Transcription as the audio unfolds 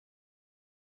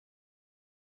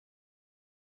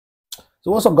So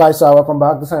what's up, guys? Welcome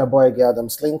back. This is your boy again, Adam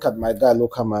Slink, and my guy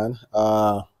Local Man.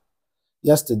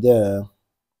 Yesterday,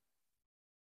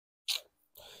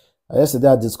 I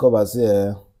discovered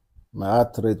my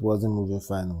heart rate wasn't moving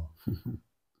fine.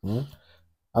 Hmm?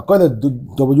 According to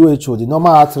WHO, the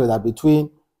normal heart rate are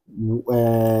between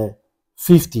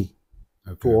 50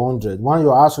 to 100. When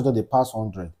your heart rate they pass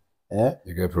 100,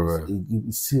 you get problem.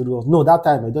 It's serious. No, that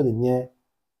time I don't near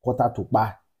quarter to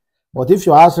buy. But if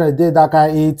your heart rate did that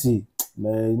kind 80,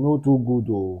 man, no too good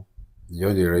though.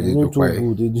 You're ready to buy.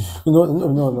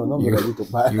 No, not ready to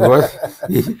buy.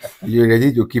 You're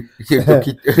ready to keep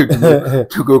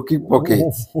to go kick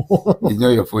pockets. It's not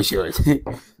your portion.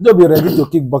 Don't be ready to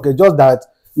kick bucket. Just that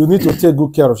you need to take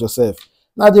good care of yourself.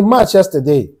 Now the match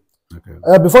yesterday.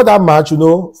 Okay. Before that match,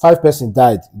 5 persons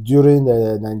died during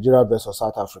the Nigeria versus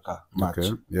South Africa match.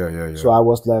 Okay. Yeah. So I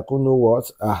was like, you know what?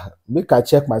 Make I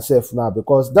check myself now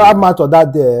because that match or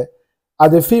that day, at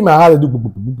the film I had to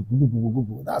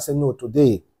do. I said no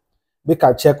today. Make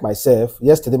I check myself.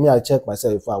 Yesterday, I checked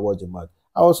myself before I watched the match.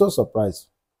 I was so surprised.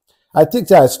 I think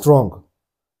they are strong.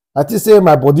 I think say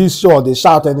my body is sure they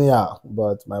shout anyhow,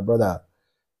 but my brother,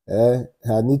 I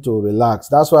need to relax.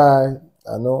 That's why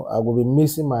I know I will be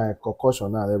missing my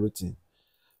concussion and everything.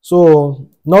 So,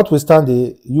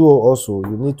 notwithstanding,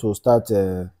 you need to start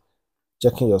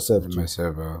checking yourself too.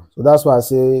 So that's why I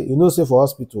say, say for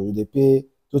hospital, they pay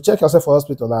to check yourself for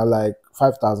hospital now like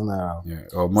 5,000 naira. Yeah,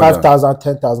 or 5,000,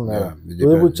 10,000 naira.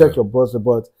 You able check your blood,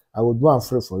 but I will do and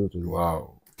free for you to do.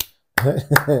 Wow.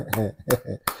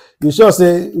 You sure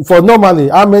say for normally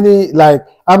how many you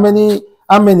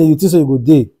think you go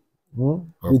day?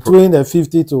 Between the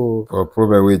 50 to or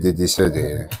probably they said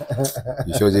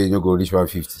you sure say you no go reach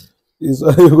 150. You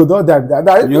go don't die. I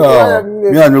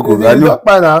no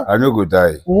go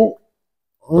die.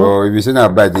 Or if you say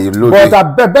that by the load. But I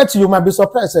bet you might be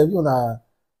surprised if you na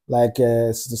like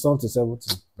 60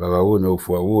 70. But who know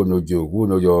joke? Who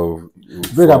know your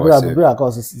break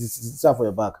across it's for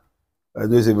your back. I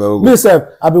don't say my me self,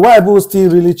 I be why people still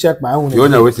really check my own. You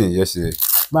know waiting yesterday.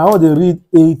 My own they read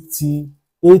 80,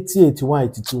 81,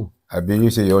 82. I been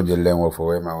you say you want to learn what for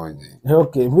where my own day.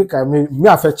 Okay, me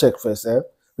I first check first,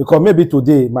 because maybe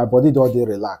today my body don't dey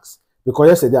relax. Because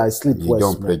yesterday I sleep well. You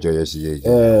don't pressure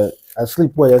yesterday. I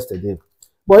sleep well yesterday.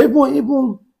 But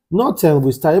even not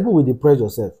we start even with the pressure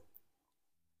yourself.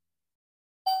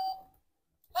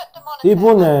 Even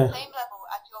same level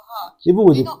at your heart. Even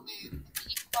with do not move,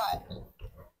 keep quiet.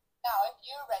 Now, if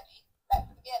you're ready, let's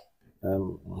begin.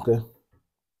 Okay.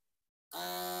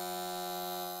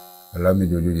 Allow me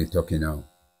to do the talking now.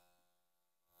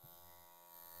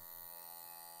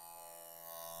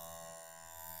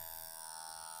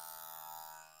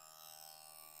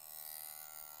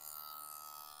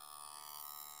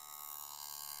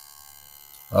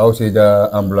 I will say the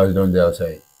ambulance down there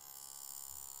outside.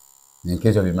 In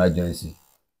case of emergency.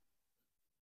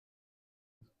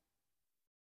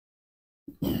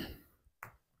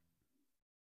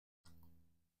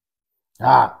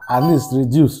 At least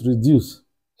reduce. Your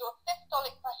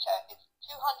systolic pressure is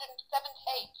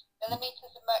 278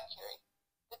 millimeters of mercury.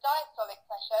 The diastolic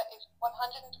pressure is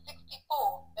 164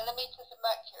 millimeters of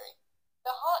mercury.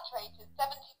 The heart rate is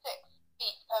 76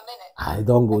 beats per minute. I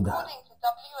don't go down. According to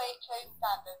WHO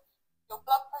standards, your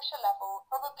blood pressure level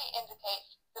probably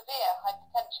indicates severe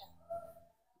hypertension.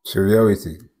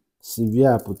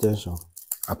 Severe hypertension.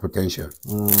 Hypertension.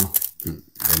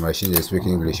 The machine is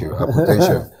speaking English.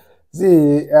 Hypertension.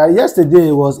 See, yesterday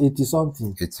it was 80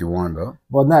 something. 81, though.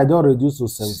 But now I don't reduce to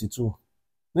 72.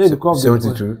 Maybe because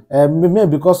 72.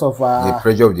 Maybe because of the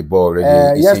pressure of the ball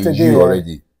already. Yesterday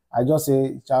already. I just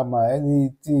say, Chama,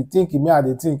 anything thinking me,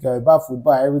 they think about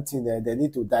football, everything they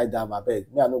need to die down my bed.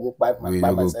 Me, I no go pipe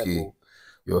myself. Okay.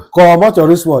 Come out your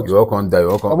wristwatch. You all die.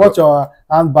 Come out your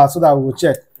handbag so that we will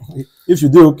check if you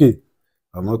do okay.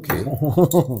 I'm okay.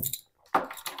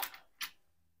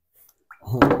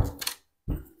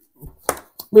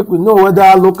 Make we know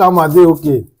whether Local Man dey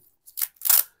okay.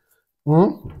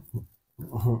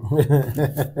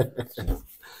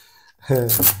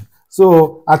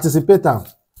 So anticipate am.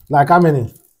 Like how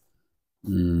many?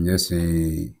 Let's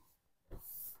say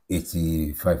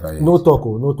 85 hours. No talk.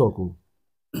 Put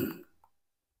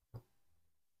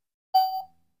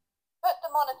the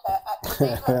monitor at the same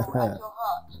level as your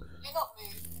heart. Do not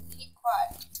move, keep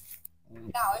quiet.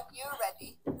 Now, if you're ready,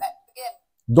 let's begin.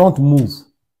 Don't move.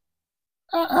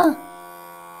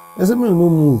 Doesn't mean no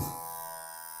move.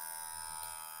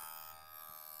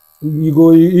 You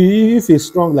go if it's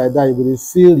strong like that, you will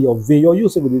feel your vein. You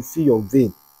say will feel your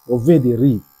vein. Your vein they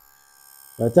read.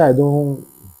 But I don't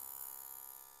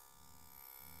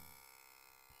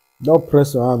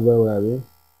press your hand very well.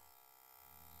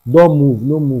 Don't move,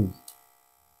 no move.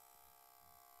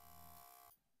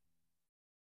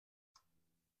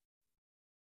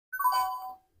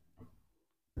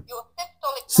 Your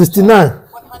systolic 69.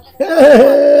 100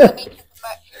 millimeters of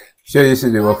mercury. Sure, you see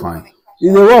they work fine.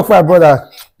 You dey work fine, brother.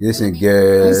 Listen, You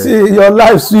get see, your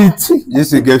life sweet.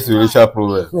 listen, get spiritual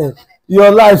problem.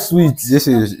 Your life sweet. This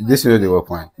is they work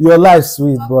fine. Your life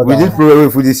sweet, brother. We did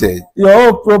problem with this said. Your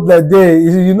whole problem there,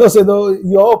 you know, say no,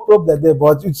 your whole problem there,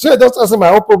 but you sure don't say my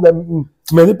whole problem.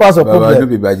 Many parts of But I problem. don't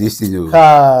be by this thing, though.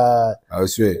 Ka, I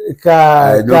swear.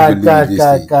 ka, don't ka, believe ka, this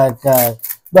ka, thing. ka.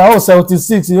 The whole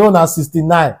 76, you own at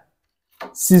 69.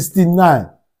 69.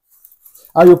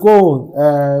 And you go,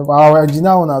 our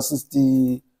engineer own at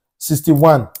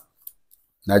 61.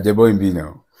 Now the boy in B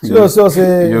now. So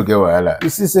say, You don't get wahala. you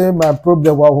see, say my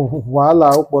problem,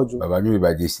 wahala okpoju. Baba, no be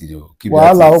by this thing, though. Keep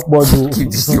Wahala that okpoju. thing.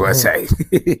 Keep this to one side.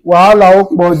 Wahala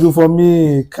okpoju for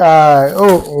me. Kai.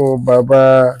 Oh,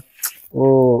 Baba.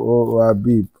 Oh,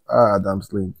 Habib.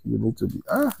 Adam's link. You need to be.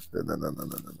 No.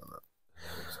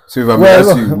 So if I'm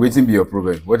ask you, waiting be your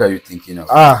problem. What are you thinking of?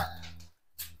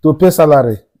 To pay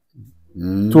salary.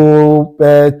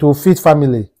 To feed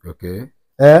family. Okay.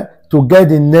 To get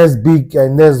the next big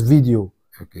next video.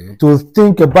 Okay. To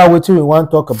think about what you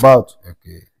want to talk about.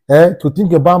 Okay. To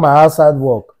think about my outside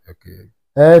work. Okay.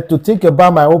 To think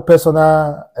about my own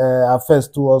personal affairs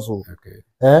too also. Okay.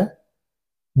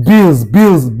 Bills.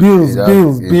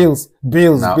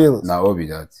 Now what be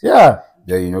that? Yeah.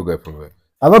 Then you no get problem.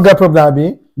 I don't get problem,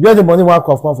 Abi. Where the money want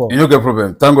come from? You no get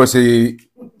problem. Thank God say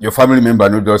your family member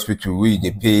no do hospital. We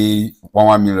they pay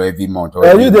 1 million every month.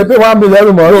 You they pay 1 million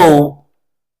every month? No.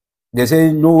 They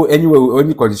say no anywhere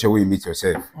any condition where you meet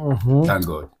yourself. Thank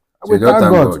God. So don't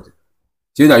thank God.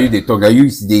 See that you they talk, that you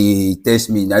they test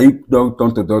me. Now you don't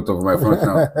turn to doctor for my front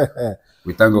now.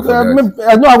 We thank God for that.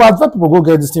 I know I will advise people go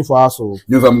get this thing for us. So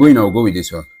No, if I'm going, I'll go with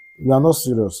this one. you are not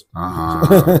serious.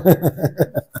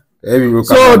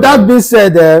 So that being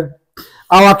said,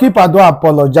 our keeper don't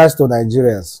apologize to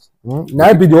Nigerians.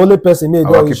 Now be the only person made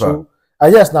Our the keeper? issue.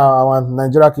 Yes, now our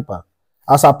Nigeria keeper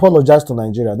has apologized to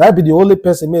Nigeria. That be the only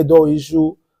person made the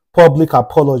issue public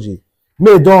apology.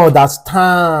 Made don't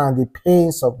understand the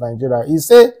pains of Nigeria. He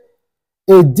said,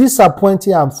 a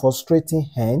disappointing and frustrating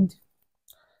end.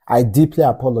 I deeply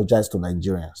apologize to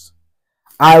Nigerians.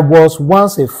 I was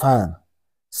once a fan,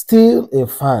 still a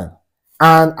fan,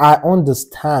 and I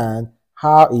understand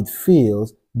how it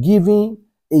feels giving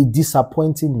a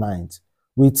disappointing night.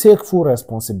 We take full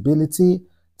responsibility.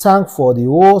 Thank for the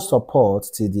whole support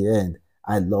till the end.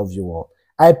 I love you all.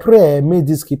 I pray may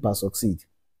this keeper succeed.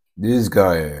 This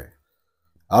guy,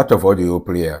 out of all the whole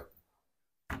player,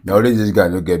 now only this guy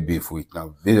don't get beef with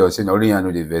now. They don't say only I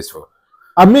know the best for.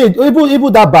 I mean,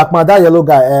 even that back man, that yellow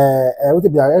guy, what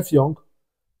it be F Young?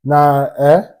 Now,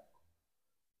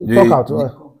 talk out.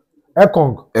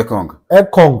 Ekong. The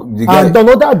guy, And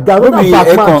another back man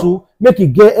Ekong too, make it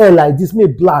get hair like this,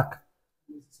 make black.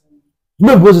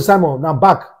 Make Bose Simon, now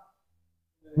back.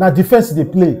 Now defense they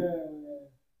play.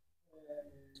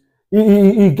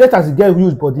 He get as he get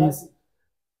huge body.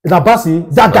 Now Bassi,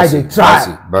 that guy they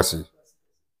try.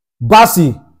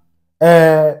 Bassi.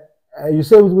 You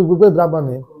say with that man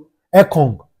name?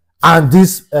 Ekong. And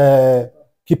this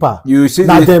keeper. you see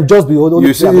Now this, them just be only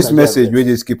you see this message where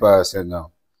this keeper send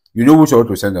now. You know which one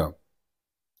to send them.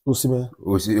 Osime.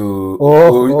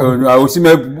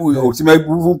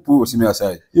 Osime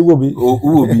aside. It will be. Who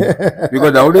will be?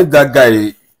 Because already that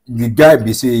guy, the guy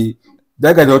be say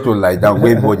that guy don't to lie down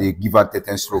when body give her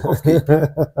 13 stroke of cake.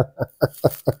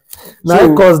 Now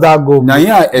so, cause that go. Now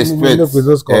you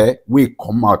expect we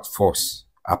come out first,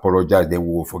 apologize, then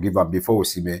we will forgive her before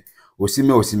Osime.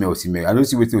 I don't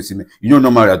see what Osime. You know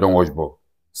normally I don't watch ball.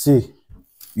 See.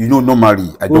 You know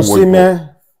normally I don't watch ball.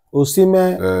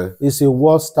 Osime is a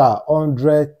world star,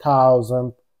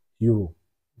 100,000 euro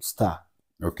star.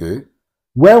 Okay.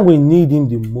 When we need him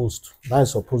the most, now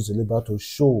he's supposed to deliver to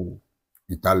show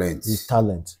the talent.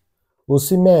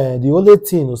 Osime, the only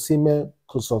thing Osime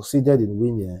could succeeded in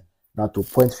winning that to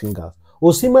point fingers.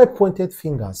 Osime pointed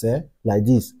fingers like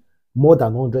this more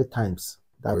than 100 times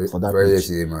for that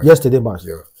yesterday match.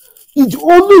 Yeah. It's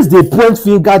always they point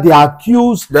finger, they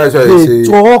accuse, they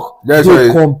talk, they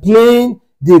complain.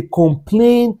 They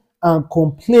complain and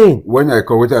complain. When I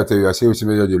come, what I tell you, I say,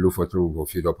 Osime they look for trouble, go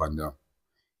feed up and down.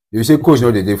 You say, coach, no,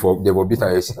 they will beat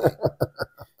us.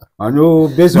 I know,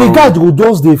 based on. The guy who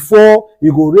does the fall,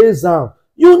 he go raise down.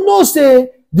 You know,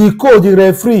 say, the coach, the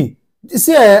referee.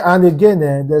 See, and again,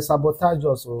 there's sabotage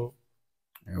also.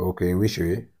 Okay, which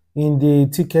way? In the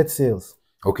ticket sales.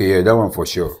 Okay, yeah, that one for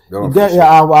sure.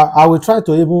 I will try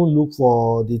to even look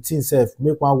for the team self,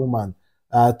 make one woman.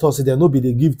 I thought say they no be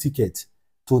they give ticket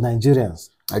to Nigerians.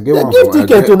 I get They one give from,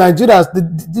 ticket to Nigerians.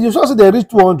 Did you say they reach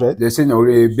 200? They say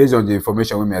already based on the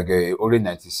information we may get only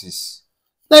 96.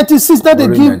 96 that they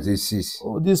Only give. 96.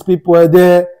 Oh, these people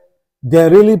they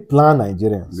really plan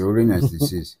Nigerians. They already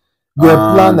 96. They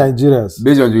plan Nigerians.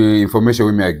 Based on the information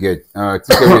we may get,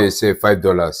 ticket they say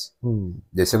 $5.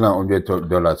 They sell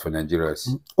 $100 for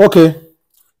Nigerians. Okay.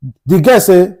 The guy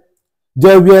say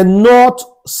they were not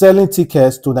selling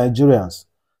tickets to Nigerians.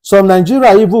 Some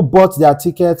Nigeria even bought their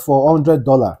ticket for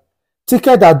 $100.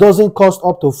 Ticket that doesn't cost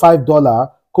up to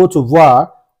 $5, Cote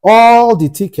d'Ivoire, all the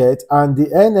ticket, and the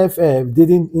NFF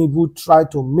didn't even try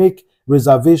to make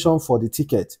reservation for the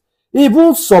ticket.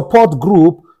 Even support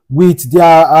group with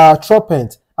their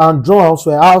trumpet and drums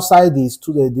were outside the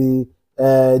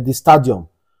stadium.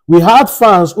 We had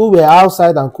fans who were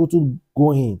outside and couldn't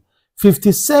go in.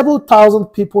 57,000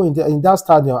 people in that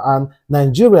stadium, and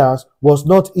Nigerians was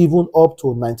not even up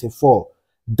to 94.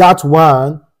 That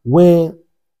one way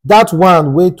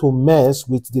to mess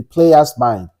with the players'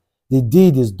 mind. The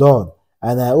deed is done,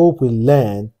 and I hope we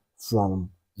learn from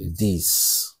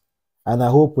this. And I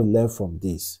hope we learn from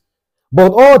this.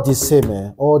 But all the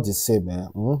same, all the same.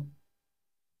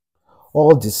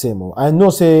 I know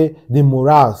say the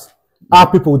morals. Our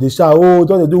people they shout, oh,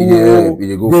 don't they do?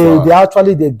 Yeah, they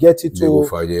actually they get it too.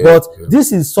 Yeah, but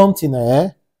this is something,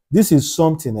 This is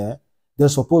something, They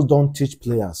suppose don't teach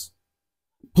players.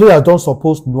 Players don't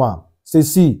suppose know. Say,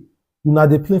 see, you know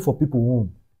they play for people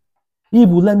home. If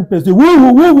you let me play, say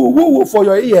woo for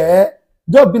your ear,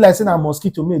 don't be like saying a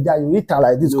mosquito me that you eat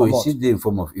like this. No, you see the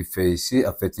form of effect, see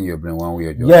affecting your brain one way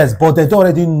or the other. Yes, but they don't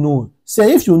already know.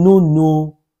 Say if you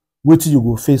know what you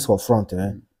go face for front,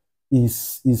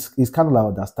 is kind of like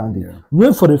understanding. Yeah.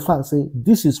 Knowing for the fact, say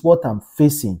this is what I'm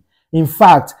facing. In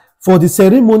fact, for the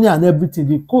ceremony and everything,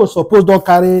 the coach suppose don't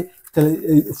carry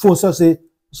phone. Say,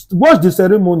 watch the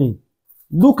ceremony.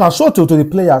 Look and show to the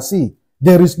player. See,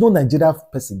 there is no Nigeria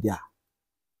person there.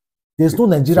 There's no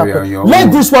Nigeria person.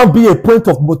 Let this one be a point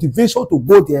of motivation to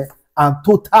go there and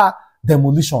total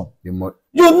demolition. You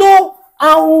know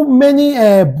how many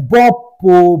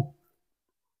ball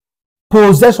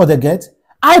possession they get?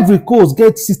 Ivory Coast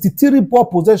get 63 ball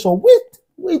possession.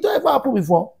 We don't ever happen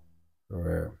before.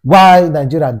 Why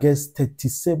Nigeria gets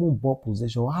 37 ball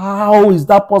possession? How is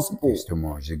that possible? It's too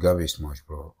much. The gap is too much,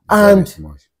 bro.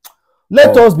 And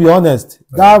let us be honest.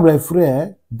 That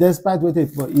referee, despite what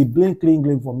he blink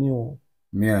clean for me.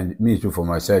 Me too for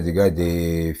my side. The guy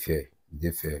they fair,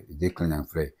 they clean and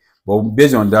fair. But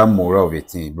based on that moral of a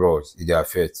thing, bro, it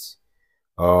affects.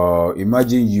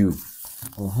 Imagine you.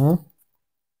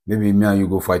 Maybe me and you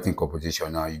go fighting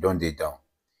competition now. You don't date down.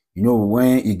 You know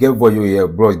when you get for you,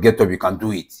 bro, get up, you can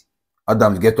do it.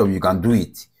 Adams, get up, you can do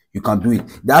it. You can do it.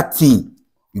 That thing,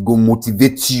 it go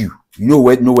motivate you. You know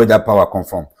where that power come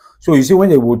from. So you see, when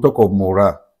they will talk of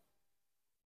morale,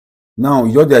 now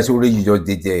you just already you just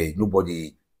did there.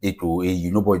 Nobody did to aid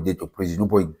you, nobody did to praise you,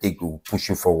 nobody did to push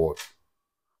you forward.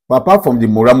 But apart from the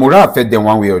morale affect them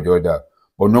one way or the other.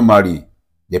 But normally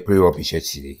they play up in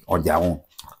church today on their own.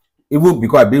 Even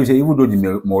because I believe say, even though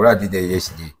the morale did there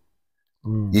yesterday,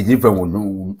 the difference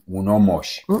will not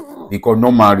much. Because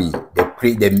normally they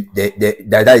pray them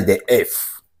that is the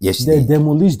F yesterday. They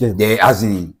demolish them. They as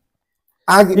in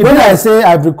when I say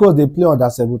Ivory Coast, they play under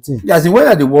 17. As in when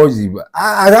are the words?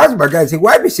 I asked my guy, say,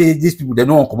 why we say these people they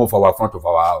don't come up for our front of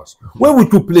our house? When we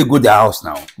to play go their house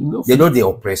now, they know the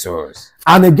oppressors.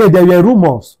 And again, there were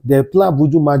rumors they plan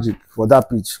voodoo magic for that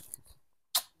pitch.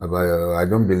 But I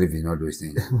don't believe in all those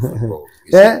things.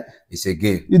 It's a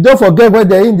game. You don't forget when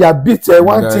they're in their beat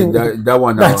one team. That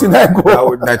one 99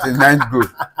 goal. 99 goal.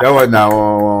 That one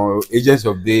now agents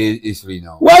of the history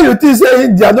now. Why you think say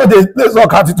India no they play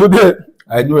soccer today?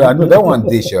 I know that one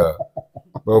day sure.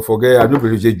 But forget I don't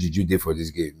believe say Juju day for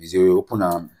this game. It's a open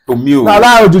to me.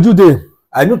 Nah, Juju day.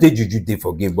 I know they Juju day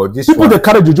for game, but this people one, they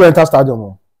carry Juju enter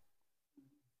stadium.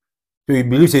 So you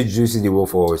believe say Juju see the work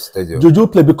for stadium? Juju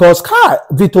play because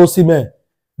Vito Osimhen,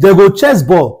 they go chess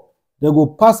ball, they go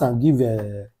pass and give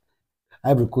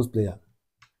Ivory Coast player.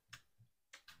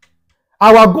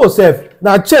 Our goal self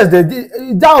now chess they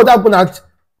that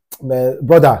gonna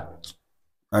brother.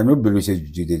 I don't believe say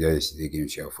Juju did the game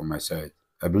share for my side.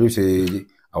 I believe say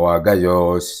our guys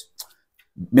just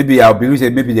maybe I believe say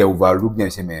maybe they overlook them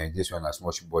say man this one as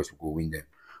much boys will go win them.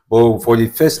 But for the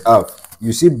first half,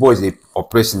 you see boys they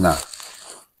oppressing now.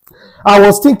 I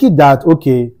was thinking that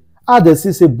okay, how they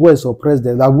say boys oppress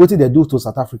them, like what did they do to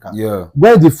South Africa? Yeah.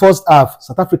 When the first half,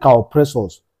 South Africa oppressed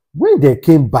us. When they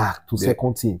came back to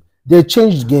second team, they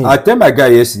changed game. I tell my guy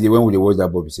yesterday when we watched that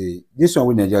Bobby say this one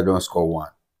with Nigeria don't score one.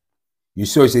 you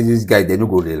saw say this guy they no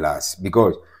go relax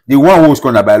because the one who's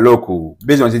gonna by local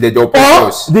based on say they don't pay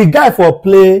us. The guy for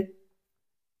play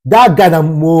that guy na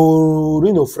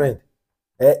Mourinho friend.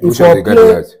 If for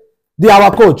play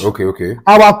our coach. Okay.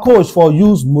 Our coach for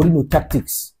use Mourinho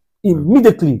tactics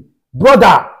immediately.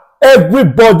 Brother,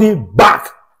 everybody back.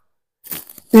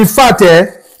 In fact,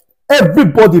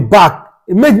 everybody back.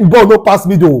 It make the ball no pass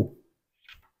middle.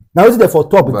 Now it's there for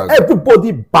top.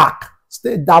 Everybody back.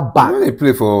 Stay that back. When they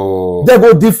play for, they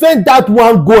go defend that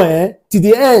one goal till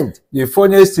the end. The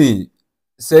funniest thing,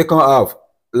 second half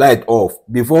light off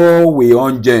before we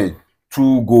on gen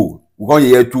 2 goal. We gonna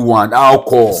hear 2-1. How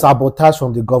call sabotage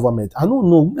from the government? I don't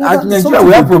know. At Nigeria,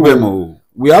 we have problem.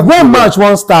 When match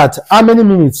won't start, how many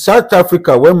minutes? South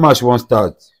Africa, when match won't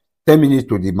start, 10 minutes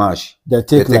to the match, they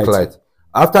take light.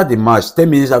 After the match, 10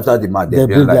 minutes after the match, they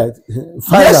bring light.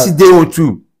 Yesterday or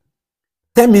 2,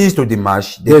 10 minutes to the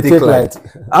match, they take light.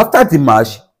 After the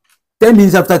match, 10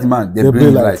 minutes after the match, they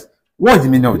bring light. What's the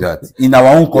meaning of that? In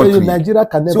our own country. Nigeria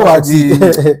can never. So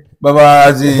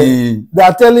they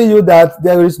are telling you that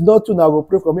there is nothing I will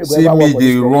pray for me. See me,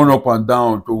 they run up and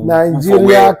down to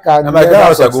Nigeria can never.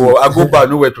 I go back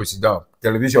nowhere to sit down.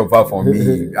 Television far from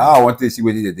me. I want to see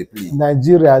where they play.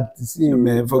 Nigeria, see,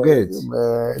 man, forget.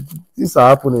 This are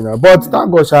happening now. But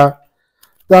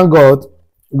thank God,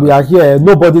 we are here.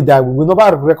 Nobody died. We will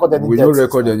never record anything. We don't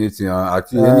record anything. I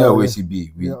think any way she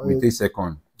be, we take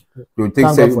second.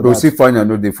 Don't see funny and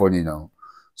not they funny now.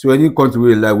 So any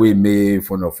country like we make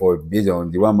fun of us based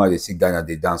on the one man they sit down and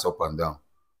they dance up and down.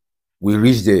 We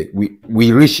reach there.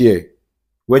 We reach here.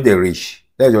 Where they reach.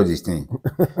 That's all this thing.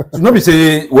 So not be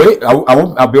saying wait, I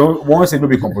want to say no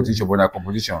be competition, but a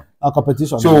competition. A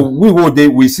competition. So we go there,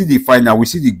 we see the final, we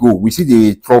see the goal, we see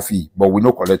the trophy, but we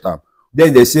no collect them.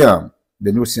 Then they see them,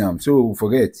 they no see them. So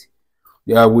forget.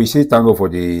 Yeah, we say thank God for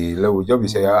the level. Just be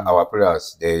say our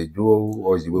players they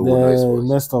do us the way we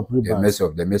messed up.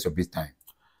 They mess up this time.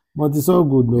 But it's all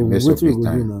good though. What we go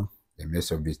do now? They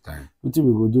mess up this time. What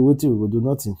we go do?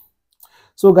 Nothing.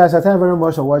 So guys, I thank you very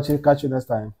much for watching. Catch you next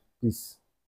time. Peace.